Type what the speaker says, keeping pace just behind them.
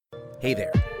Hey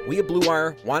there, we at Blue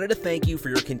Wire wanted to thank you for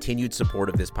your continued support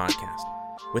of this podcast.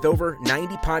 With over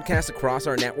 90 podcasts across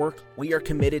our network, we are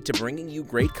committed to bringing you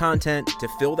great content to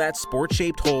fill that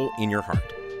sport-shaped hole in your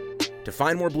heart. To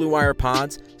find more Blue Wire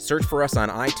pods, search for us on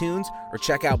iTunes or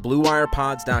check out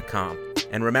BlueWirePods.com.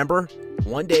 And remember,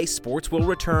 one day sports will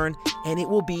return and it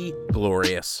will be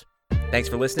glorious. Thanks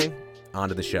for listening. On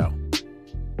to the show.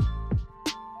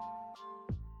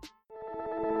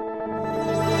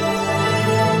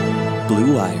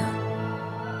 Blue Wire.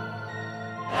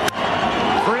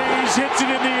 Freeze hits it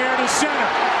in the air to center.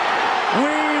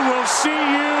 We will see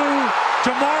you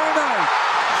tomorrow night.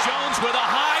 Jones with a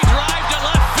high drive to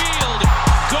left field.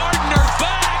 Gardner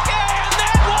back, and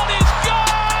that one is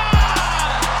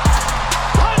gone!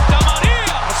 Santa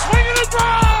Maria! A swing and a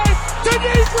drive to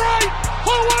deep right.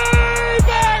 Away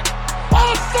back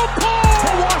off the pole.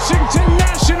 The Washington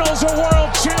Nationals are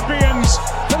world champions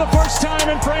for the first time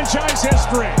in franchise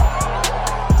history.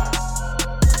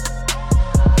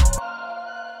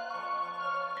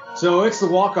 So it's the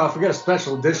walk-off. We got a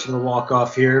special edition of the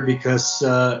walk-off here because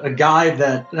a guy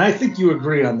that, and I think you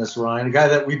agree on this, Ryan, a guy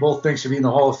that we both think should be in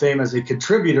the Hall of Fame as a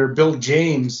contributor, Bill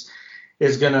James,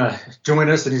 is going to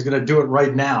join us, and he's going to do it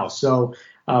right now. So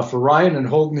for Ryan and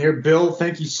Holden here, Bill,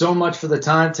 thank you so much for the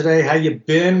time today. How you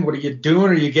been? What are you doing?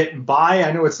 Are you getting by?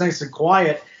 I know it's nice and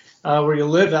quiet where you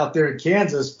live out there in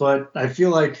Kansas, but I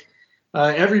feel like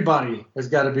everybody has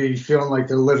got to be feeling like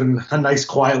they're living a nice,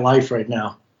 quiet life right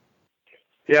now.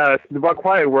 Yeah, well,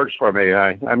 quiet works for me.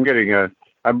 I'm getting a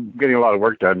lot of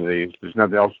work done today. There's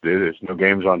nothing else to do. There's no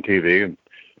games on TV, and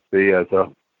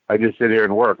so I just sit here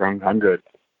and work. I'm good.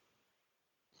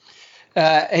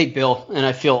 Hey, Bill, and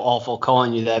I feel awful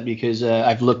calling you that because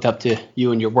I've looked up to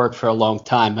you and your work for a long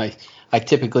time. I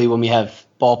typically, when we have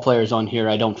ball players on here,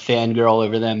 I don't fangirl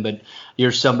over them, but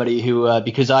you're somebody who,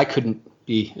 because I couldn't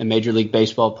be a Major League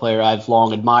Baseball player, I've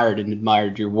long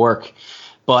admired your work.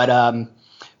 But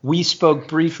we spoke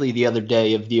briefly the other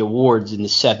day of the awards in the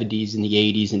 70s and the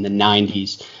 80s and the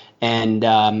 90s, and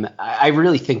I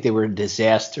really think they were a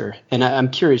disaster. And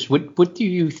I'm curious, what do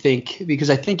you think,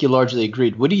 because I think you largely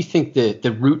agreed, what do you think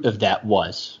the root of that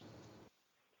was?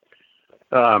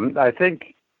 I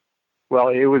think, well,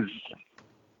 it was,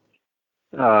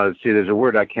 there's a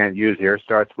word I can't use here. It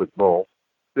starts with bull.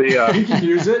 You can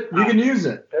use it. You can use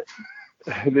it.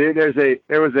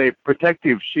 There was a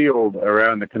protective shield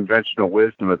around the conventional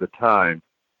wisdom at the time,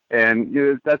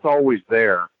 and that's always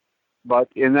there. But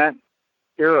in that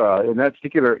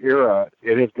particular era,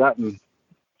 it has gotten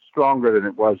stronger than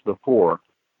it was before.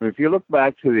 I mean, if you look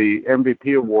back to the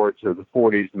MVP awards of the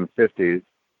 40s and the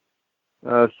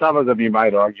 50s, some of them you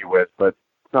might argue with, but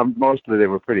most of them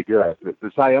were pretty good.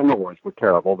 The Cy Young awards were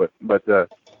terrible, but the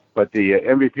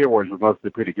MVP awards were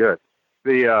mostly pretty good.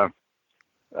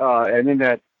 And then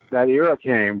that era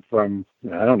came from,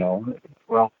 I don't know,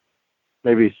 well,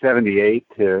 maybe 78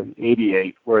 to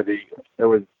 88, where there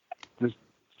was just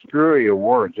screwy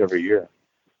awards every year.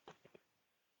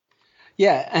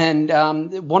 Yeah, and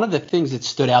one of the things that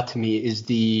stood out to me is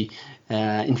the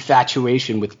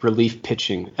infatuation with relief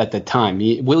pitching at the time.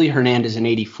 Willie Hernandez in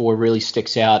 84 really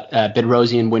sticks out.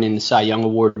 Bedrosian winning the Cy Young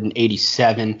Award in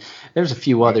 87. There's a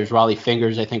few others. Raleigh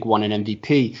Fingers, I think, won an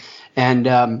MVP. And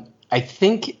I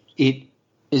think it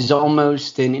is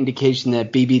almost an indication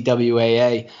that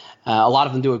BBWAA, a lot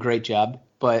of them do a great job,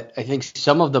 but I think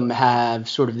some of them have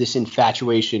sort of this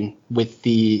infatuation with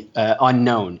the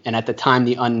unknown. And at the time,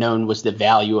 the unknown was the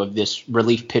value of this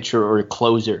relief pitcher or a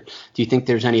closer. Do you think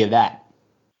there's any of that?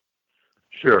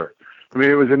 Sure. I mean,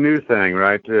 it was a new thing,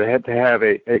 right? It had to have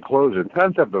a closer. The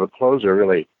concept of a closer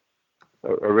really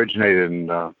originated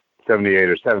in 78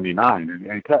 or 79.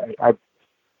 And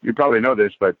you probably know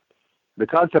this, but the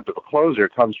concept of a closer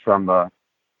comes from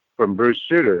Bruce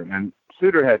Sutter, and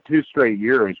Sutter had 2 straight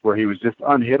years where he was just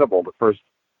unhittable the first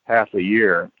half of the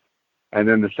year, and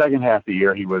then the second half of the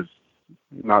year he was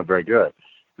not very good.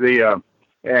 His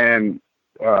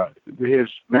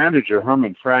manager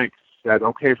Herman Frank said,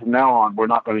 "Okay, from now on we're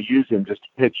not going to use him just to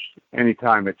pitch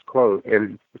anytime it's close.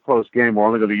 It's a close game. We're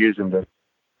only going to use him to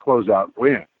close out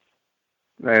wins."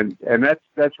 And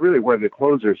that's really where the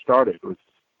closer started. It was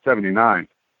 79.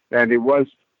 And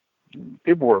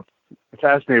people were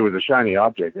fascinated with the shiny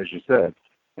object, as you said.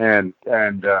 And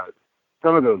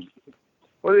some of those,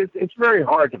 well, it's very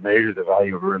hard to measure the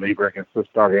value of a reliever against the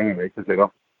starter anyway, because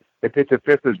they pitch a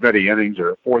fifth as many innings or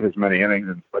a fourth as many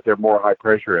innings, but they're more high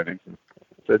pressure innings.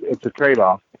 So it's a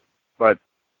trade-off. But,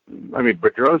 I mean,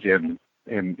 Bedrosian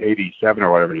in 87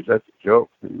 or whatever it is, that's a joke.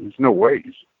 There's no way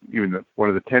he's even one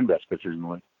of the 10 best pitchers in the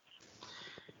league.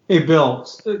 Hey, Bill,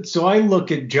 so I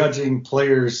look at judging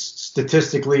players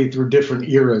statistically through different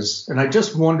eras, and I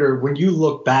just wonder when you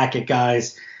look back at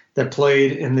guys that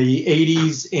played in the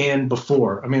 80s and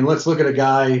before. I mean, let's look at a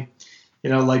guy,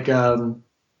 like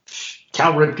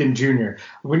Cal Ripken Jr.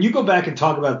 When you go back and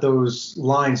talk about those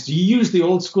lines, do you use the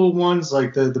old school ones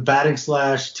like the batting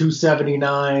slash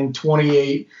 279,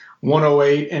 28,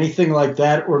 108, anything like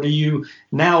that? Or do you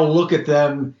now look at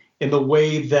them in the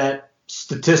way that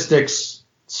statistics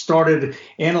started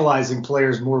analyzing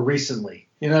players more recently?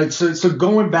 So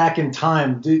going back in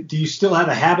time, do you still have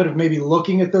a habit of maybe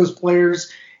looking at those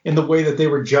players in the way that they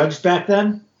were judged back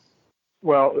then?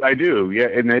 Well, I do, yeah.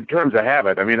 In terms of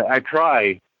habit, I mean, I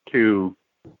try to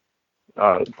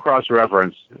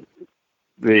cross-reference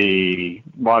the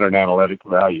modern analytic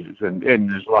values, and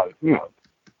there's a lot of,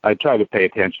 I try to pay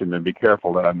attention and be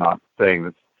careful that I'm not saying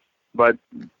this, but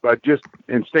just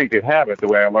instinctive habit, the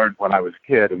way I learned when I was a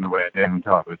kid and the way I did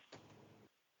until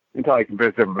I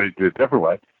convinced everybody to do it a different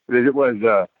way. It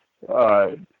was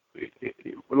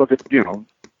look at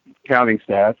counting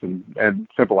stats and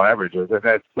simple averages.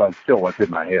 That's still what's in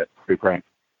my head, to be frank.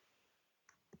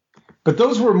 But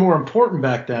those were more important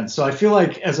back then. So I feel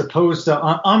like as opposed to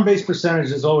on-base percentage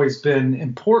has always been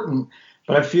important,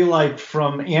 but I feel like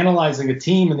from analyzing a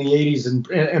team in the 80s and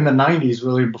the 90s,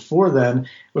 really before then, it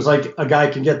was like a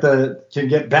guy can get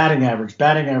batting average.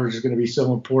 Batting average is going to be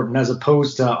so important as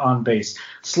opposed to on-base.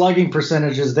 Slugging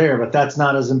percentage is there, but that's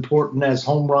not as important as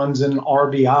home runs and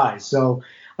RBI. So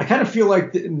I kind of feel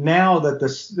like now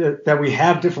that we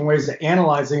have different ways of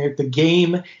analyzing it, the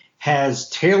game has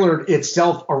tailored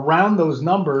itself around those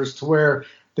numbers to where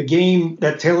the game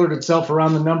that tailored itself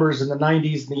around the numbers in the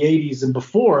 90s and the 80s and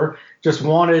before just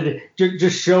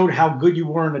showed how good you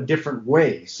were in a different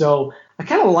way. So I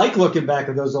kind of like looking back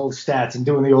at those old stats and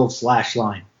doing the old slash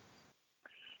line.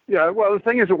 Yeah, well, the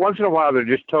thing is that once in a while they're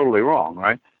just totally wrong,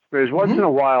 right? There's once in a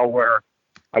while where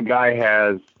a guy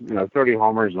has 30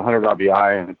 homers, 100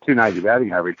 RBI, and a 290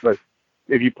 batting average. But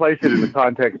if you place it in the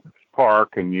context of his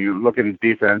park and you look at his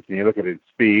defense and you look at his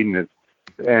speed and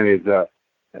his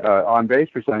on base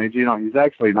percentage, he's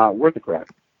actually not worth a crap.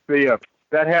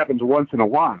 That happens once in a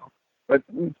while. But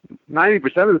 90%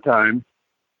 of the time,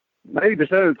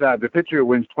 the pitcher who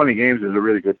wins 20 games is a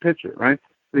really good pitcher, right?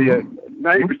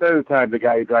 90% of the time, the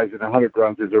guy who drives in 100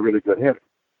 runs is a really good hitter.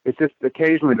 It's just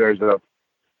occasionally there's a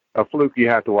fluke you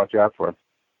have to watch out for.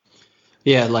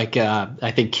 Yeah, like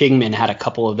I think Kingman had a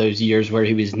couple of those years where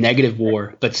he was negative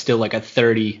WAR, but still like a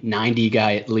 30-90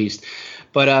 guy at least.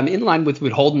 But in line with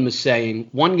what Holden was saying,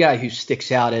 one guy who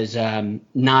sticks out as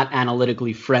not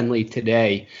analytically friendly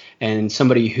today, and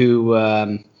somebody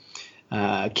who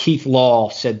Keith Law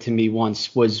said to me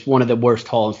once was one of the worst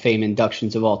Hall of Fame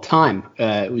inductions of all time.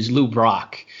 It was Lou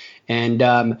Brock. And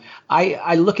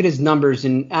I look at his numbers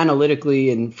and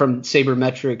analytically and from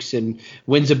sabermetrics and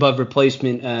wins above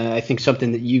replacement, I think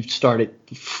something that you've started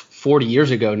 40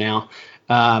 years ago now.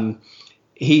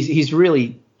 He's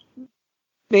really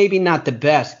maybe not the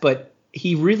best, but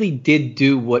he really did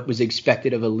do what was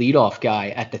expected of a leadoff guy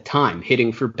at the time,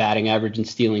 hitting for batting average and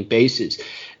stealing bases.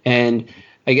 And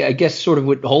I guess sort of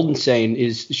what Holden's saying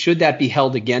is, should that be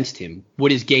held against him?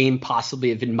 Would his game possibly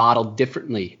have been modeled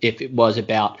differently if it was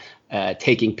about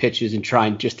taking pitches and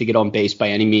trying just to get on base by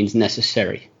any means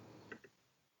necessary?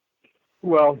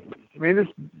 Well, I mean, this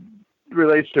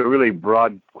relates to a really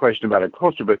broad question about a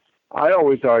culture, but I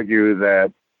always argue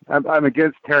that I'm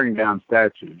against tearing down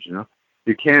statues.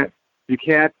 You can't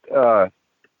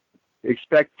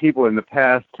expect people in the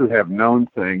past to have known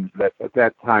things that at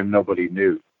that time nobody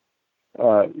knew.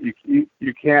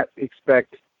 You can't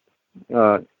expect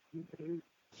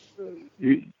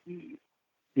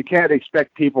you can't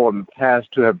expect people in the past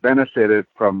to have benefited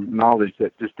from knowledge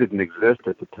that just didn't exist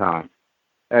at the time.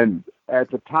 And at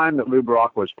the time that Lou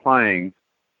Brock was playing,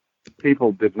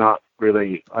 people did not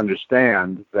really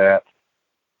understand that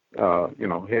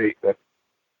hitting, that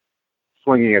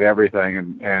swinging at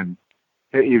everything and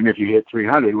even if you hit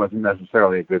 300 wasn't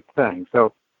necessarily a good thing.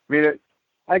 So I mean,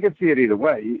 I can see it either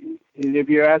way. If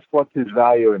you ask what's his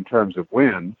value in terms of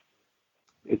wins,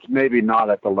 it's maybe not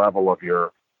at the level of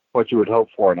what you would hope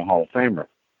for in a Hall of Famer.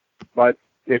 But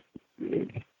if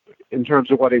in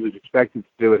terms of what he was expected to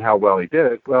do and how well he did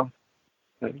it, well,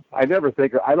 I don't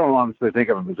honestly think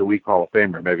of him as a weak Hall of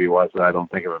Famer. Maybe he was, but I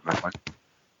don't think of him that way.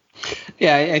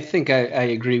 Yeah, I think I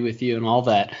agree with you and all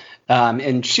that.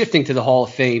 And shifting to the Hall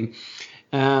of Fame,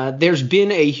 there's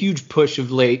been a huge push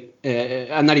of late.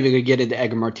 I'm not even going to get into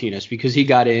Edgar Martinez because he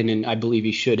got in and I believe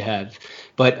he should have.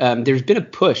 But there's been a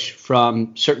push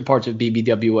from certain parts of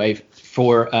BBWA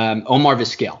for Omar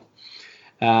Vizquel.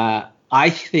 I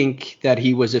think that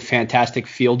he was a fantastic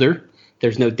fielder.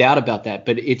 There's no doubt about that.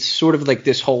 But it's sort of like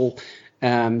this whole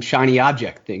shiny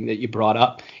object thing that you brought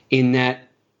up, in that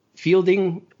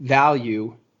fielding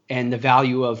value and the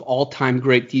value of all-time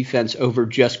great defense over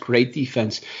just great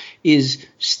defense is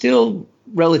still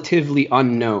relatively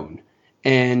unknown.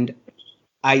 And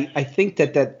I think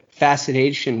that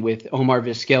fascination with Omar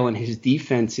Vizquel and his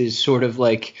defense is sort of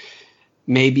like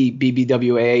maybe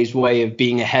BBWA's way of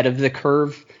being ahead of the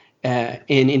curve. And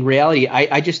in reality,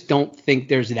 I just don't think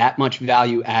there's that much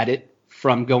value added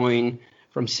from going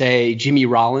from, say, Jimmy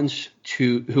Rollins,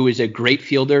 who is a great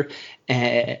fielder,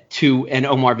 to an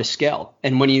Omar Vizquel.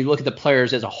 And when you look at the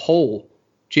players as a whole,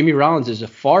 Jimmy Rollins is a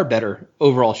far better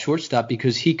overall shortstop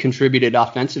because he contributed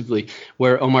offensively,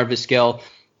 where Omar Vizquel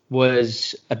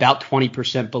was about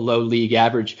 20% below league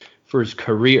average for his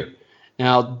career.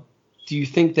 Now, do you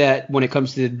think that when it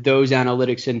comes to those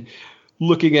analytics and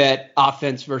looking at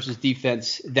offense versus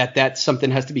defense, that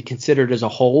something has to be considered as a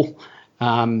whole?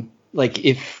 Like,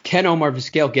 if can Omar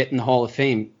Vizquel get in the Hall of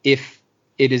Fame if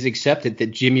it is accepted that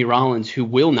Jimmy Rollins, who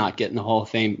will not get in the Hall of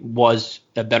Fame, was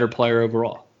a better player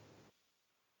overall?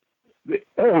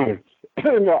 I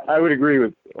would agree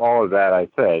with all of that, I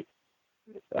say.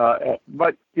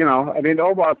 But, I mean,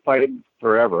 Omar played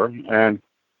forever, and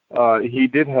he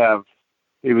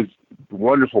was a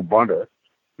wonderful bunter.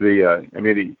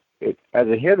 As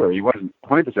a hitter, he wasn't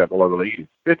 20% below the league,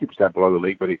 50% below the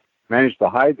league, but he managed to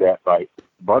hide that by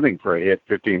bunting for a hit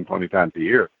 15, 20 times a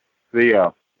year.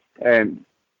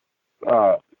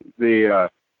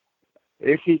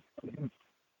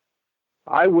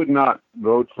 I would not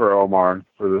vote for Omar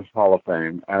for this Hall of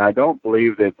Fame, and I don't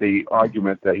believe that the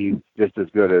argument that he's just as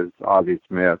good as Ozzie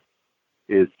Smith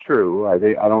is true. I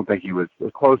don't think he was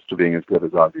close to being as good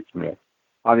as Ozzie Smith.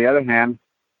 On the other hand,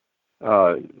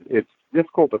 it's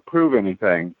difficult to prove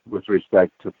anything with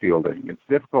respect to fielding. It's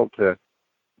difficult to.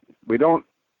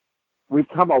 We've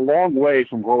come a long way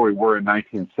from where we were in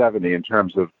 1970 in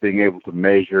terms of being able to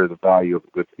measure the value of a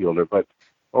good fielder. But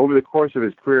over the course of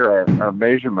his career, our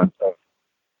measurements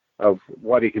of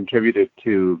what he contributed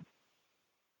to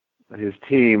his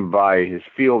team by his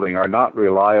fielding are not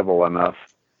reliable enough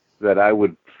that I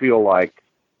would feel like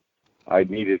I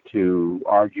needed to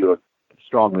argue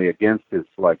strongly against his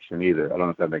selection either. I don't know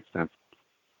if that makes sense.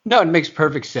 No, it makes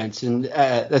perfect sense. And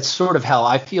that's sort of how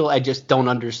I feel. I just don't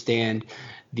understand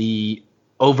the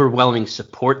overwhelming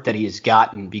support that he has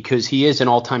gotten, because he is an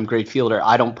all-time great fielder.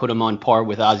 I don't put him on par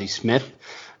with Ozzie Smith.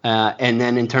 And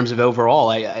then in terms of overall,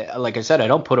 I like I said, I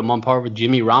don't put him on par with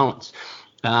Jimmy Rollins.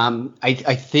 I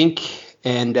think,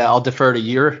 and I'll defer to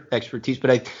your expertise,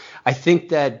 but I think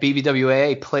that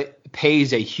BBWA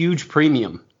pays a huge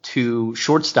premium to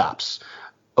shortstops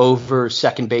over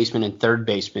second baseman and third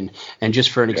baseman. And just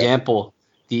for an example,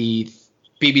 the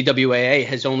BBWAA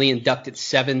has only inducted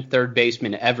 7 third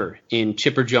basemen ever in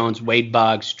Chipper Jones, Wade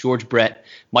Boggs, George Brett,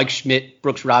 Mike Schmidt,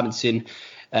 Brooks Robinson,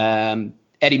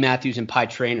 Eddie Matthews, and Pie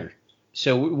Traynor.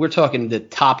 So we're talking the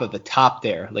top of the top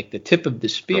there, like the tip of the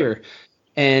spear. Right.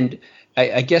 And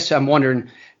I guess I'm wondering,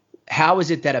 how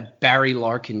is it that a Barry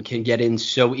Larkin can get in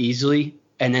so easily,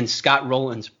 and then Scott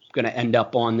Rowland's going to end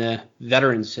up on the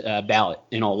veterans ballot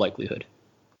in all likelihood?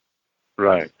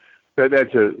 Right.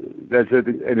 That's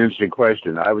an interesting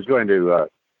question. I was going to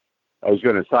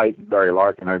cite Barry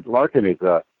Larkin. Larkin is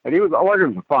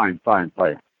Larkin's a fine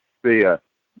player.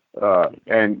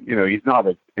 And he's not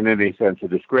in any sense a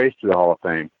disgrace to the Hall of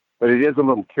Fame, but it is a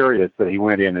little curious that he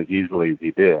went in as easily as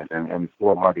he did, and it's a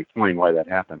little hard to explain why that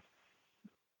happened.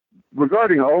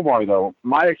 Regarding Omar, though,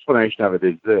 my explanation of it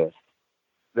is this: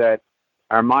 that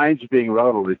our minds being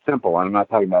relatively simple, and I'm not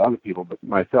talking about other people, but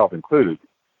myself included,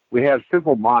 we have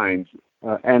simple minds,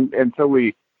 and so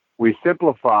we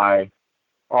simplify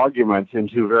arguments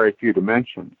into very few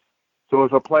dimensions. So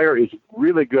if a player is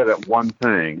really good at one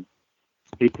thing,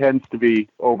 he tends to be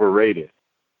overrated.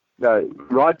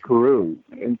 Rod Carew,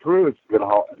 and Carew is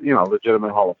a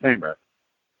legitimate Hall of Famer,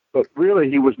 but really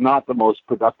he was not the most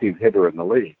productive hitter in the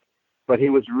league. But he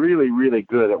was really, really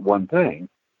good at one thing,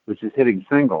 which is hitting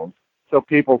singles. So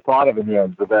people thought of him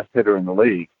as the best hitter in the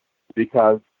league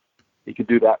because he could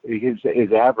do that.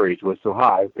 His average was so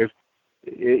high.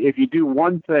 If you do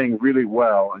one thing really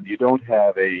well and you don't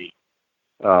have a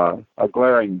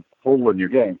glaring hole in your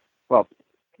game, well,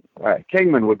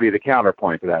 Kingman would be the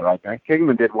counterpoint to that, right?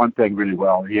 Kingman did one thing really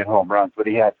well. He had home runs, but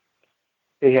he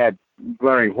had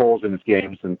glaring holes in his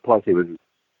games, and plus he was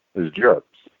jerks.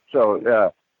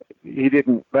 So he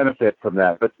didn't benefit from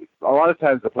that. But a lot of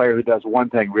times the player who does one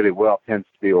thing really well tends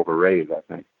to be overrated, I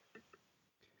think.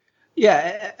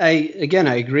 Yeah, I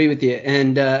agree with you.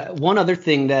 And one other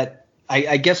thing that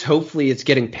I guess hopefully it's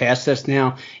getting past us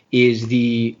now, is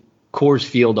the Coors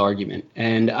Field argument.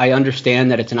 And I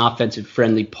understand that it's an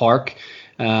offensive-friendly park.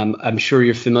 I'm sure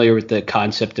you're familiar with the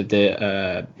concept of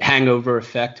the hangover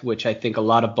effect, which I think a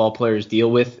lot of ball players deal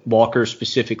with, Walker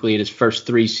specifically in his first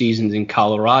 3 seasons in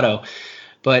Colorado.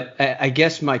 But I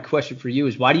guess my question for you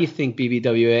is, why do you think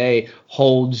BBWA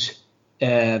holds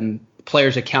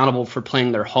players accountable for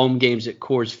playing their home games at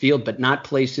Coors Field, but not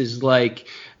places like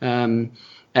Fenway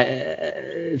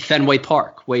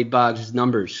Park? Wade Boggs'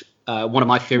 numbers, one of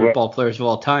my favorite ball players of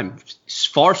all time,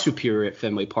 far superior at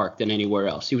Fenway Park than anywhere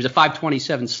else. He was a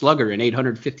 .527 slugger in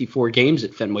 854 games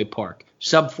at Fenway Park,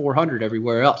 sub 400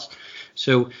 everywhere else.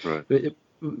 So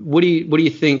what do you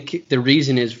think the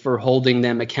reason is for holding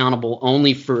them accountable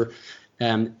only for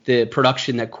the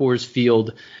production that Coors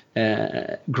Field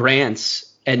grants,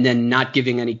 and then not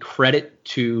giving any credit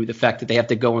to the fact that they have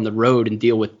to go on the road and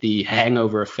deal with the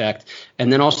hangover effect,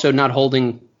 and then also not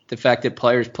holding the fact that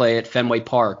players play at Fenway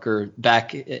Park or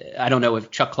back? I don't know if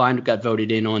Chuck Klein got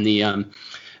voted in on the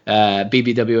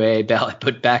BBWA ballot,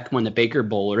 but back when the Baker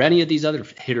Bowl or any of these other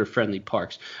hitter-friendly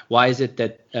parks, why is it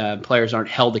that players aren't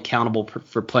held accountable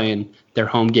for playing their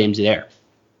home games there?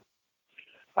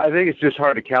 I think it's just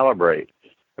hard to calibrate.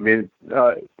 I mean,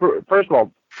 first of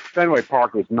all, Fenway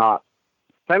Park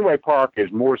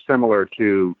is more similar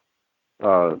to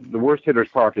the worst hitter's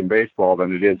park in baseball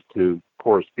than it is to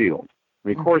Coors Field. I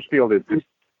mean, Coors Field is just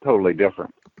totally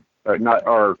different. It's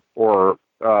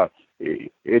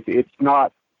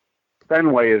not.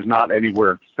 Fenway is not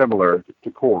anywhere similar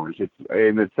to Coors. It's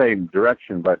in the same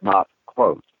direction, but not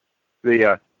close.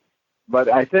 But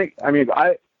I think,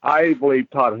 I believe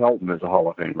Todd Helton is a Hall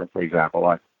of Famer, for example.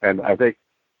 I think.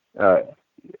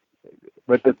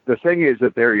 But the thing is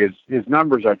that his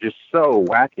numbers are just so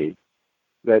wacky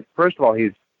that, first of all,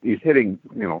 he's hitting,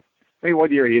 maybe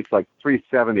one year he hits like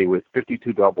 370 with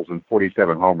 52 doubles and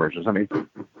 47 homers or something.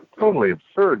 Totally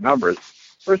absurd numbers.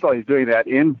 First of all, he's doing that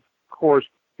in Coors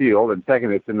Field, and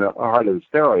second, it's in the heart of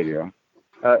the steroid era.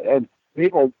 And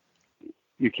people,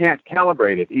 you can't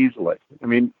calibrate it easily. I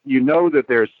mean, you know that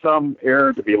there's some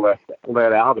air to be let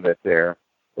out of it there,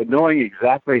 but knowing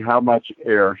exactly how much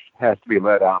air has to be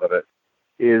let out of it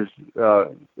is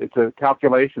it's a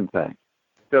calculation thing.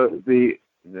 So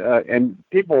and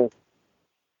people,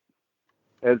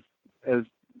 as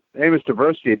Amos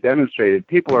Tversky demonstrated,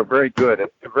 people are very bad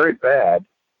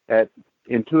at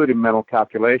intuitive mental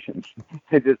calculations.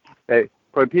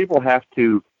 When people have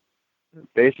to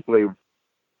basically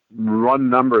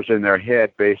run numbers in their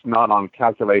head based not on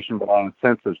calculation but on a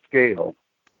sense of scale,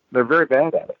 they're very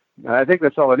bad at it. And I think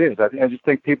that's all it is. I just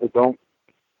think people don't,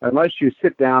 unless you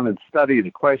sit down and study the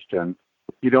question,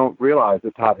 you don't realize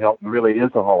that Todd Helton really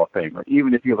is a Hall of Famer,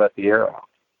 even if you let the air out.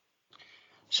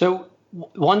 So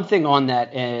one thing on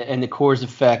that and the Coors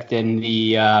effect and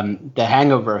the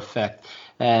hangover effect,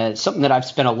 something that I've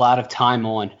spent a lot of time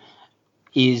on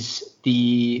is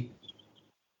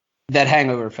that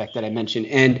hangover effect that I mentioned.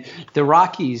 And the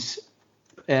Rockies,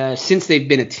 since they've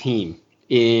been a team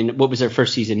in what was their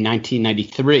first season,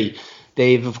 1993,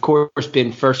 they've, of course,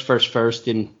 been first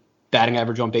in batting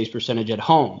average on base percentage at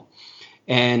home.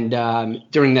 And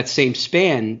during that same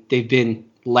span, they've been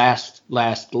last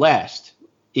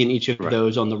in each of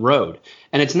those on the road.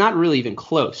 And it's not really even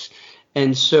close.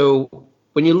 And so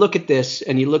when you look at this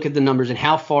and you look at the numbers and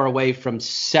how far away from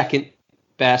second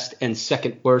best and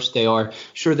second worst they are,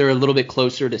 sure, they're a little bit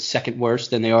closer to second worst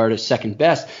than they are to second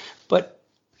best. But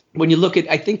when you look at,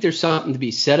 I think there's something to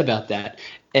be said about that.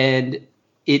 And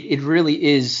it really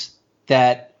is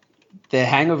that the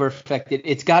hangover effect,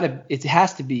 it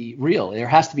has to be real. There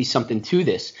has to be something to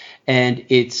this. And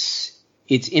its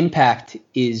impact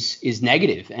is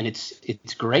negative, and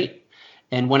it's great.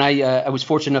 And when I was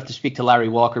fortunate enough to speak to Larry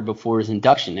Walker before his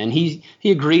induction, and he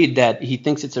agreed that he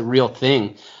thinks it's a real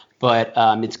thing, but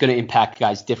it's going to impact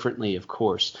guys differently, of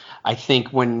course. I think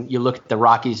when you look at the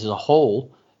Rockies as a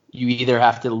whole, you either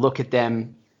have to look at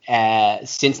them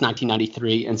since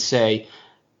 1993 and say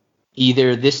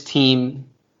either this team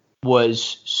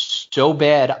was so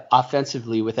bad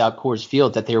offensively without Coors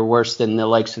Field that they were worse than the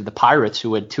likes of the Pirates,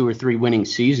 who had 2 or 3 winning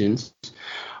seasons,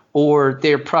 or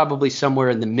they're probably somewhere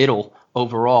in the middle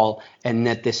overall, and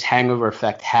that this hangover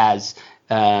effect has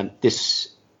this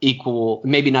equal,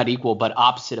 maybe not equal, but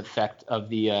opposite effect of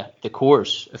the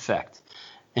Coors effect.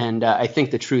 And I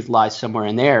think the truth lies somewhere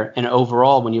in there. And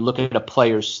overall, when you look at a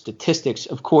player's statistics,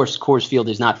 of course, Coors Field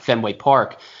is not Fenway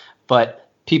Park, but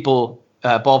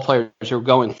ball players who are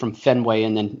going from Fenway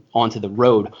and then onto the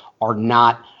road are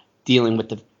not dealing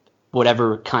with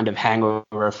whatever kind of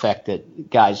hangover effect that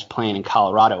guys playing in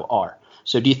Colorado are.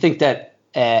 So do you think that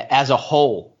as a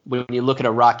whole, when you look at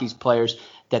a Rockies players,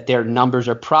 that their numbers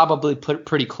are probably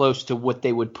pretty close to what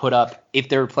they would put up if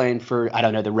they were playing for, I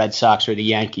don't know, the Red Sox or the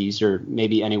Yankees or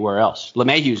maybe anywhere else.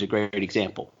 LeMahieu's a great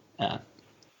example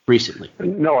recently.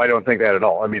 No, I don't think that at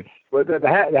all. I mean,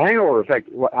 the hangover effect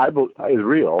is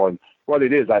real, and what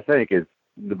it is, I think, is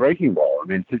the breaking ball. I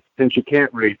mean, since you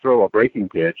can't really throw a breaking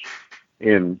pitch,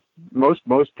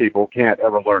 most people can't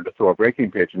ever learn to throw a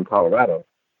breaking pitch in Colorado.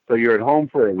 So you're at home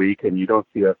for a week and you don't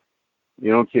see a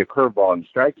curveball in the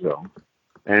strike zone,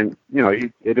 and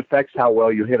it affects how well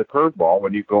you hit a curveball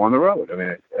when you go on the road. I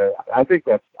mean, I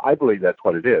believe that's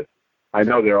what it is. I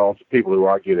know there are also people who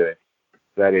argue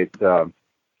that it's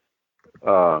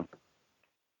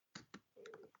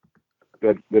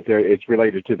it's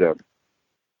related to the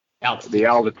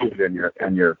altitude and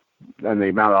the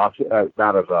amount of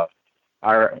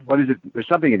what is it? There's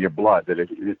something in your blood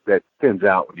that thins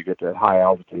out when you get to high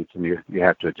altitudes and you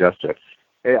have to adjust it.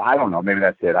 I don't know. Maybe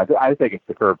that's it. I think it's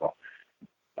the curveball.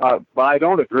 But I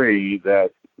don't agree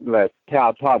that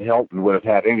Todd Helton would have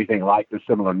had anything like the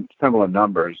similar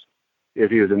numbers if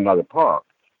he was in another park.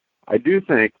 I do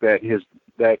think that you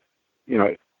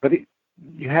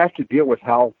have to deal with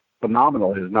how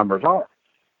phenomenal his numbers are.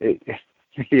 So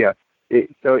he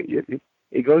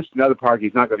goes to another park.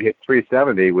 He's not going to hit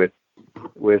 370 with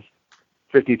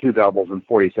 52 doubles and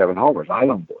 47 homers. I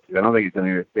don't think he's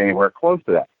going to be anywhere close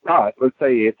to that. But let's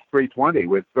say it's 320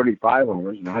 with 35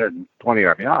 homers and 120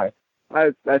 RBI.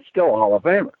 That's still a Hall of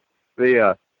Famer.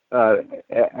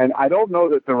 And I don't know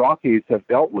that the Rockies have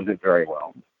dealt with it very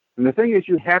well. And the thing is,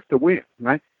 you have to win,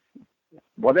 right?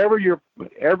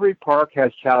 Every park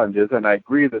has challenges, and I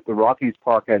agree that the Rockies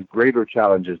park has greater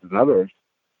challenges than others.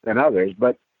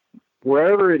 But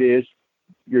wherever it is,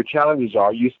 your challenges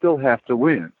are, you still have to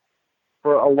win.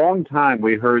 For a long time,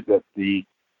 we heard that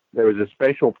there was a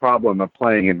special problem of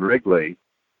playing in Wrigley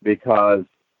because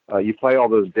you play all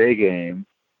those day games,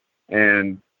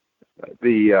 and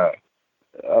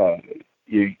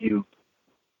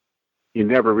you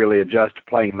never really adjust to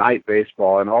playing night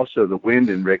baseball, and also the wind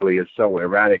in Wrigley is so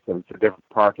erratic that it's a different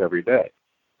park every day.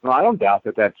 Well, I don't doubt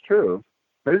that that's true,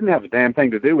 but it doesn't have a damn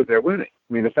thing to do with their winning.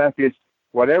 I mean, the fact is,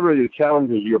 whatever the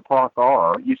challenges of your park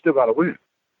are, you still got to win.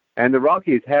 And the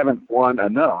Rockies haven't won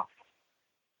enough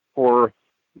for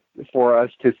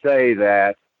us to say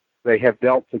that they have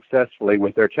dealt successfully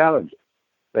with their challenges.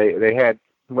 They had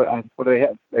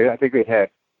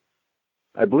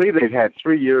I believe they've had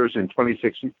 3 seasons in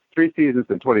 26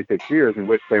 years in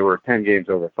which they were 10 games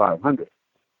over 500.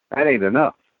 That ain't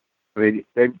enough. I mean,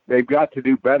 they've got to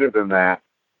do better than that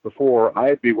before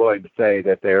I'd be willing to say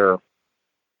that they're.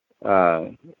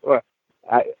 I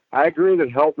agree that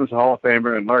Helton's a Hall of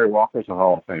Famer and Larry Walker's a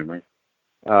Hall of Famer,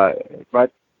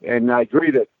 and I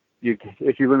agree that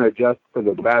if you're going to adjust for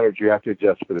the batters, you have to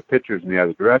adjust for the pitchers in the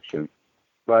other direction.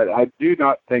 But I do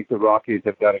not think the Rockies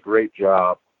have done a great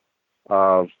job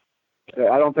of.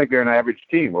 I don't think they're an average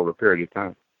team over a period of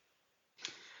time.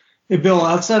 Hey, Bill,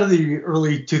 outside of the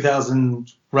early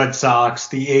 2000 Red Sox,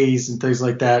 the A's, and things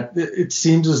like that, it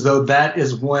seems as though that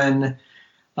is when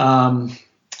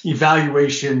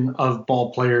evaluation of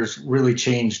ball players really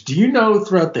changed. Do you know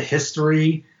throughout the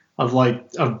history of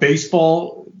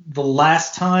baseball, the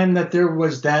last time that there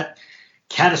was that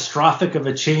catastrophic of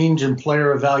a change in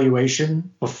player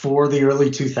evaluation before the early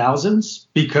 2000s?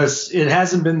 Because it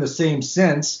hasn't been the same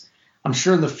since. I'm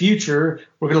sure in the future,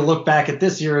 we're going to look back at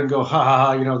this year and go,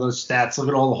 those stats, look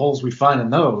at all the holes we find in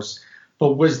those.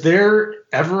 But was there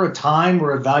ever a time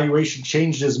where evaluation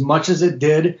changed as much as it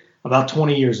did about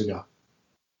 20 years ago?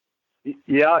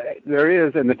 Yeah, there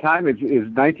is. And the time is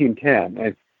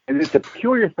 1910. And it's a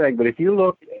peculiar thing, but if you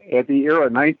look at the era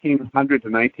 1900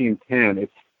 to 1910,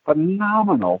 it's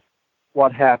phenomenal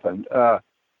what happened.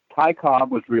 Ty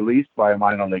Cobb was released by a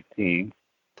minor league team.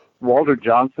 Walter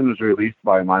Johnson was released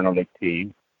by a minor league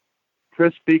team.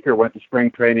 Chris Speaker went to spring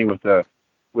training with the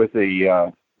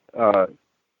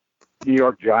New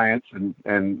York Giants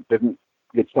and didn't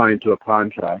get signed to a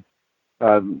contract.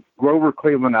 Grover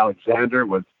Cleveland Alexander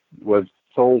was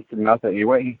sold for nothing.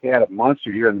 He had a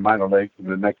monster year in the minor leagues,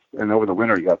 and over the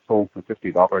winter he got sold for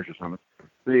 $50 or something.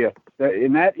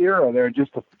 In that era, there are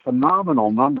just a phenomenal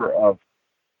number of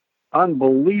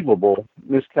unbelievable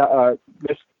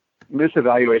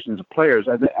misevaluations of players,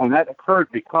 and that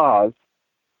occurred because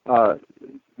the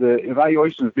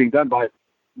evaluations being done by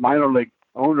minor league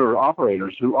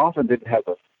owner-operators who often didn't have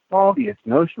the foggiest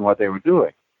notion what they were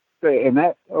doing. And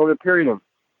that over a period of,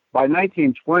 by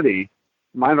 1920,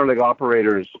 minor league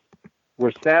operators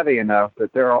were savvy enough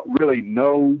that there are really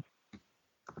no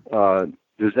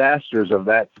disasters of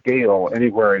that scale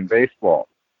anywhere in baseball.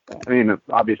 I mean,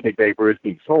 obviously Babe Ruth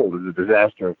being sold is a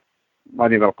disaster of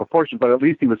monumental proportion, but at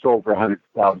least he was sold for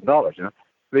 $100,000,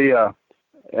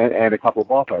 and a couple of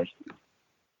ballplayers.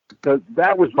 So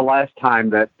that was the last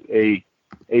time that a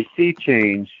sea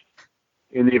change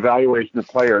in the evaluation of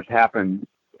players happened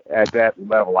at that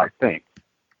level, I think.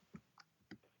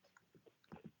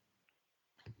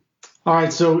 All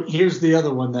right, so here's the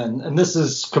other one then, and this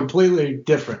is completely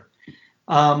different.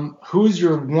 Who's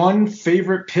your one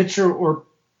favorite pitcher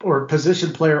or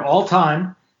position player all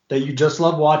time that you just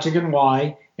love watching, and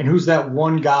why? And who's that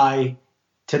one guy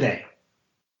today?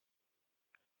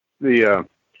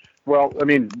 Well, I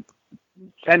mean,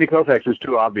 Sandy Koufax is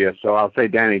too obvious, so I'll say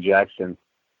Danny Jackson,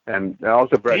 and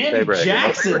also Brett Saberhagen. Danny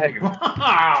Jackson.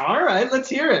 Wow. All right, let's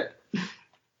hear it.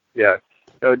 Yeah,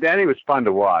 so Danny was fun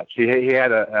to watch. He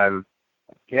had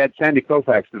he had Sandy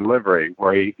Koufax delivery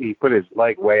where he put his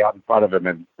leg way out in front of him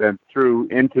and then threw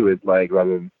into his leg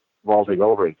rather than vaulting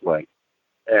over his leg,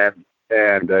 and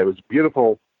it was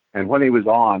beautiful. And when he was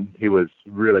on, he was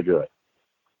really good.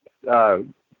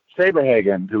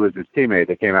 Saberhagen, who was his teammate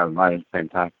that came out of mine at the same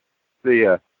time,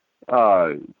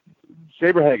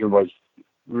 Saberhagen was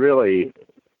really,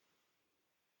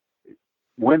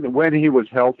 when he was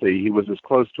healthy, he was as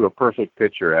close to a perfect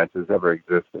pitcher as has ever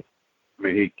existed. I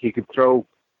mean, he could throw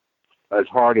as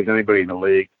hard as anybody in the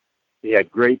league. He had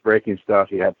great breaking stuff.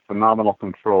 He had phenomenal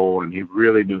control, and he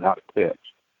really knew how to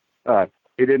pitch.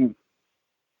 He didn't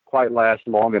quite last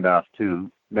long enough to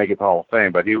make it to Hall of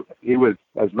Fame, but he was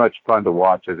as much fun to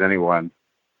watch as anyone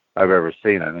I've ever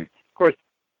seen. I think, of course,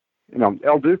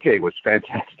 El Duque was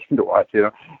fantastic to watch.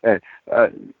 And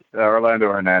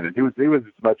Orlando Hernandez, he was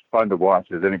as much fun to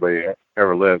watch as anybody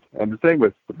ever lived. And the thing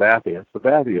with Sabathia,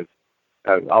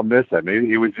 I'll miss him.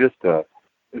 He was just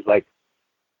it's like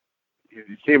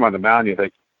you see him on the mound, you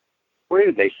think, where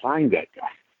did they find that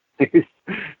guy?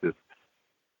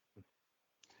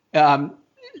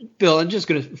 Bill, I'm just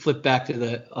going to flip back to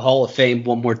the Hall of Fame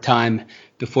one more time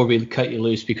before we cut you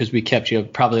loose, because we kept you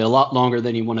probably a lot longer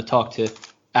than you want to talk to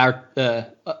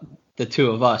the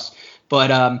two of us.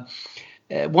 But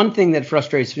one thing that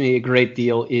frustrates me a great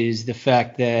deal is the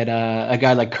fact that a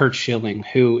guy like Curt Schilling,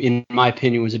 who in my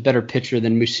opinion was a better pitcher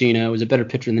than Mussina, was a better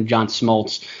pitcher than John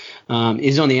Smoltz,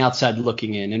 is on the outside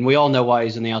looking in. And we all know why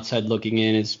he's on the outside looking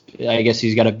in. I guess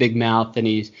he's got a big mouth and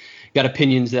he's got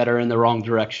opinions that are in the wrong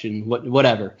direction,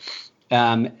 whatever.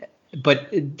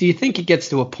 But do you think it gets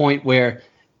to a point where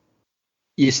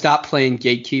you stop playing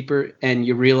gatekeeper and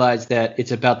you realize that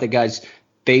it's about the guy's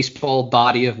baseball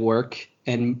body of work,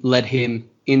 and let him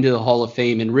into the Hall of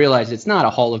Fame and realize it's not a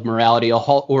hall of morality, a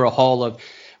hall of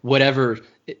whatever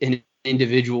an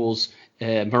individual's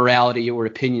morality or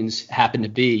opinions happen to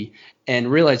be,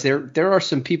 and realize there are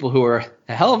some people who are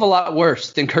a hell of a lot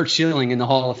worse than Curt Schilling in the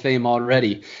Hall of Fame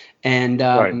already. And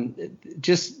Right.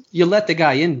 Just you let the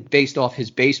guy in based off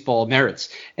his baseball merits.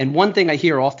 And one thing I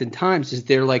hear oftentimes is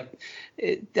they're like,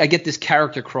 I get this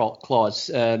character clause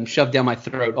shoved down my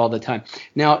throat all the time.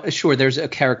 Now, sure, there's a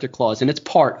character clause, and it's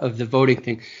part of the voting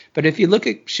thing. But if you look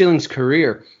at Schilling's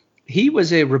career, he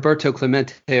was a Roberto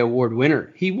Clemente Award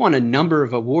winner. He won a number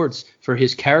of awards for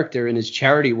his character and his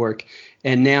charity work,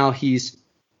 and now he's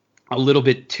a little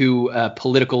bit too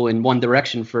political in one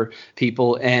direction for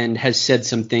people and has said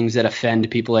some things that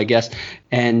offend people, I guess.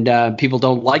 And people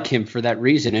don't like him for that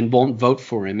reason and won't vote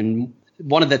for him. And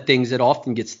one of the things that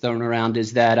often gets thrown around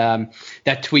is that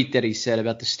that tweet that he said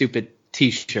about the stupid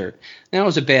T-shirt. That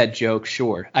was a bad joke,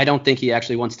 sure. I don't think he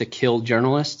actually wants to kill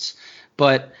journalists,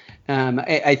 but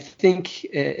I think,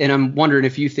 and I'm wondering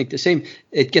if you think the same,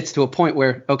 it gets to a point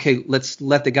where, okay, let's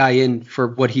let the guy in for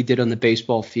what he did on the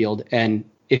baseball field, and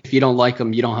if you don't like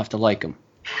him, you don't have to like him.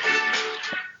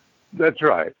 That's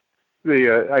right. I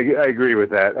agree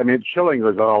with that. I mean, Schilling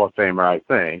was a Hall of Famer, I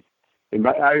think. And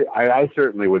I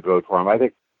certainly would vote for him. I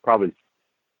think probably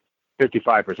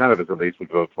 55% of us at least would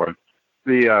vote for him.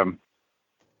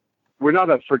 We're not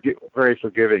a very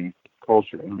forgiving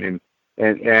culture. I mean,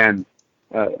 and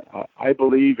I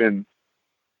believe in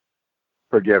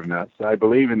forgiveness. I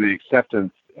believe in the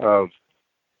acceptance of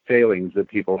failings that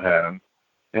people have,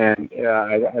 and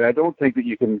I don't think that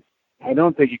you can. I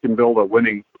don't think you can build a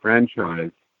winning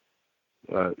franchise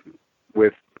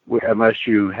unless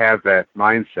you have that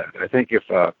mindset. I think if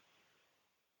the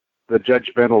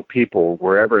judgmental people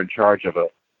were ever in charge of a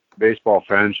baseball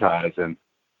franchise and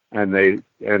they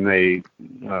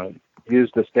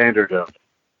used the standard of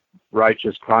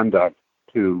righteous conduct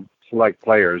to select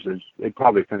players, they'd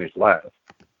probably finish last.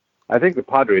 I think the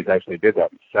Padres actually did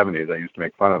that in the 70s. I used to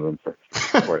make fun of them for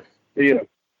it.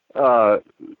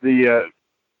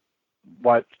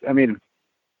 What I mean,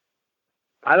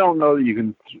 I don't know that you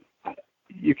can.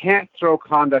 you can't throw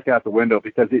conduct out the window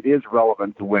because it is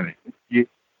relevant to winning.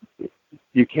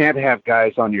 You can't have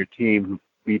guys on your team who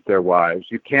beat their wives.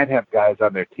 You can't have guys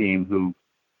on their team who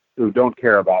don't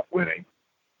care about winning.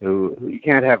 You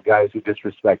can't have guys who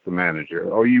disrespect the manager,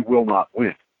 or you will not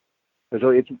win. So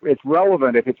it's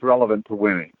relevant if it's relevant to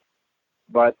winning,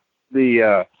 but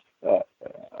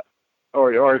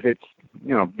or if it's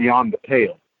beyond the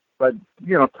pale. But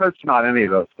Kurt's not any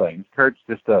of those things. Kurt's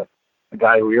just a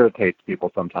guy who irritates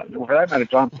people sometimes. For that matter,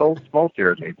 John Smoltz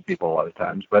irritates people a lot of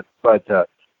times. But I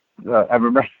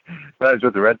remember when I was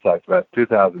with the Red Sox about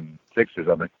 2006 or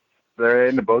something. They're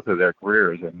into both of their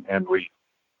careers, and we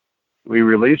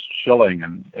released Schilling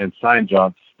and signed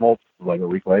John Smoltz like a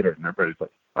week later, and everybody's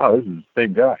like, "Oh, this is the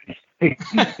same guy."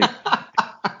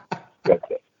 But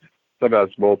somehow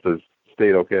Smoltz has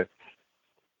stayed okay.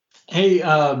 Hey,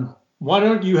 why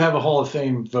don't you have a Hall of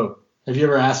Fame vote? Have you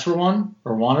ever asked for one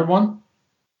or wanted one?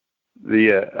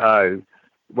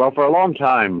 Well, for a long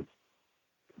time,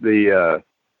 until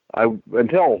I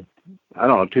don't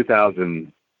know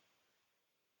 2005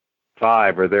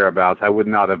 or thereabouts, I would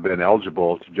not have been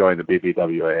eligible to join the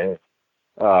BBWAA.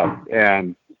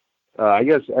 And I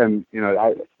guess,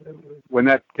 when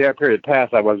that period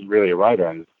passed, I wasn't really a writer.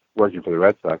 I was working for the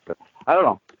Red Sox. But I don't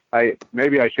know.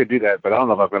 Maybe I should do that, but I don't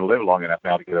know if I'm going to live long enough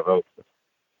now to get a vote.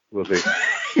 We'll see.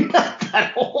 You're not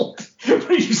that old. What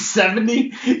are you,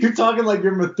 70? You're talking like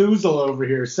you're Methuselah over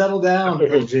here. Settle down,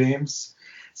 Bill James.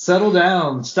 Settle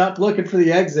down. Stop looking for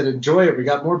the exit. Enjoy it. We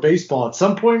got more baseball. At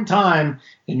some point in time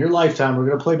in your lifetime, we're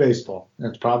going to play baseball. And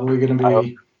it's probably going to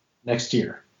be next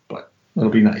year, but it'll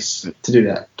be nice to do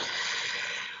that.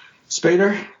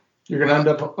 Spader, you're going to end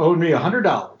up owing me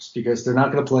 $100 because they're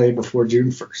not going to play before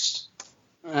June 1st.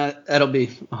 That'll be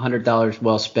 $100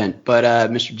 well spent. But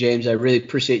Mr. James, I really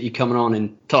appreciate you coming on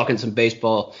and talking some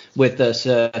baseball with us.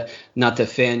 Not to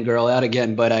fangirl out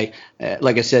again, but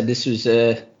like I said, this was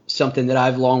something that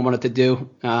I've long wanted to do.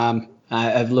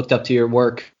 I've looked up to your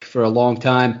work for a long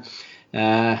time.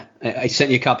 I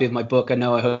sent you a copy of my book. I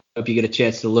hope you get a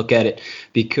chance to look at it,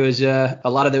 because a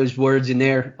lot of those words in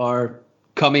there are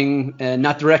coming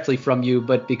not directly from you,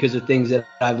 but because of things that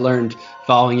I've learned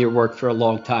following your work for a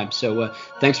long time. So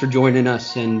thanks for joining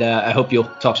us, and I hope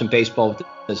you'll talk some baseball with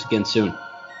us again soon.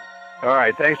 All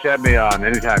right. Thanks for having me on.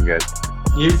 Anytime, guys.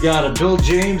 You've got a Bill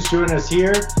James joining us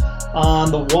here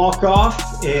on the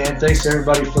walk-off, and thanks to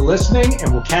everybody for listening,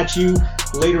 and we'll catch you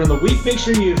later in the week. Make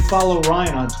sure you follow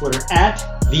Ryan on Twitter at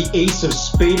the Ace of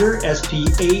Spader,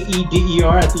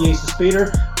 SPAEDER, at the Ace of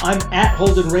Spader. I'm at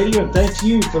Holden Radio, and thanks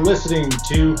you for listening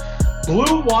to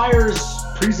Blue Wire's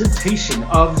presentation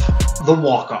of the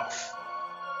walk-off.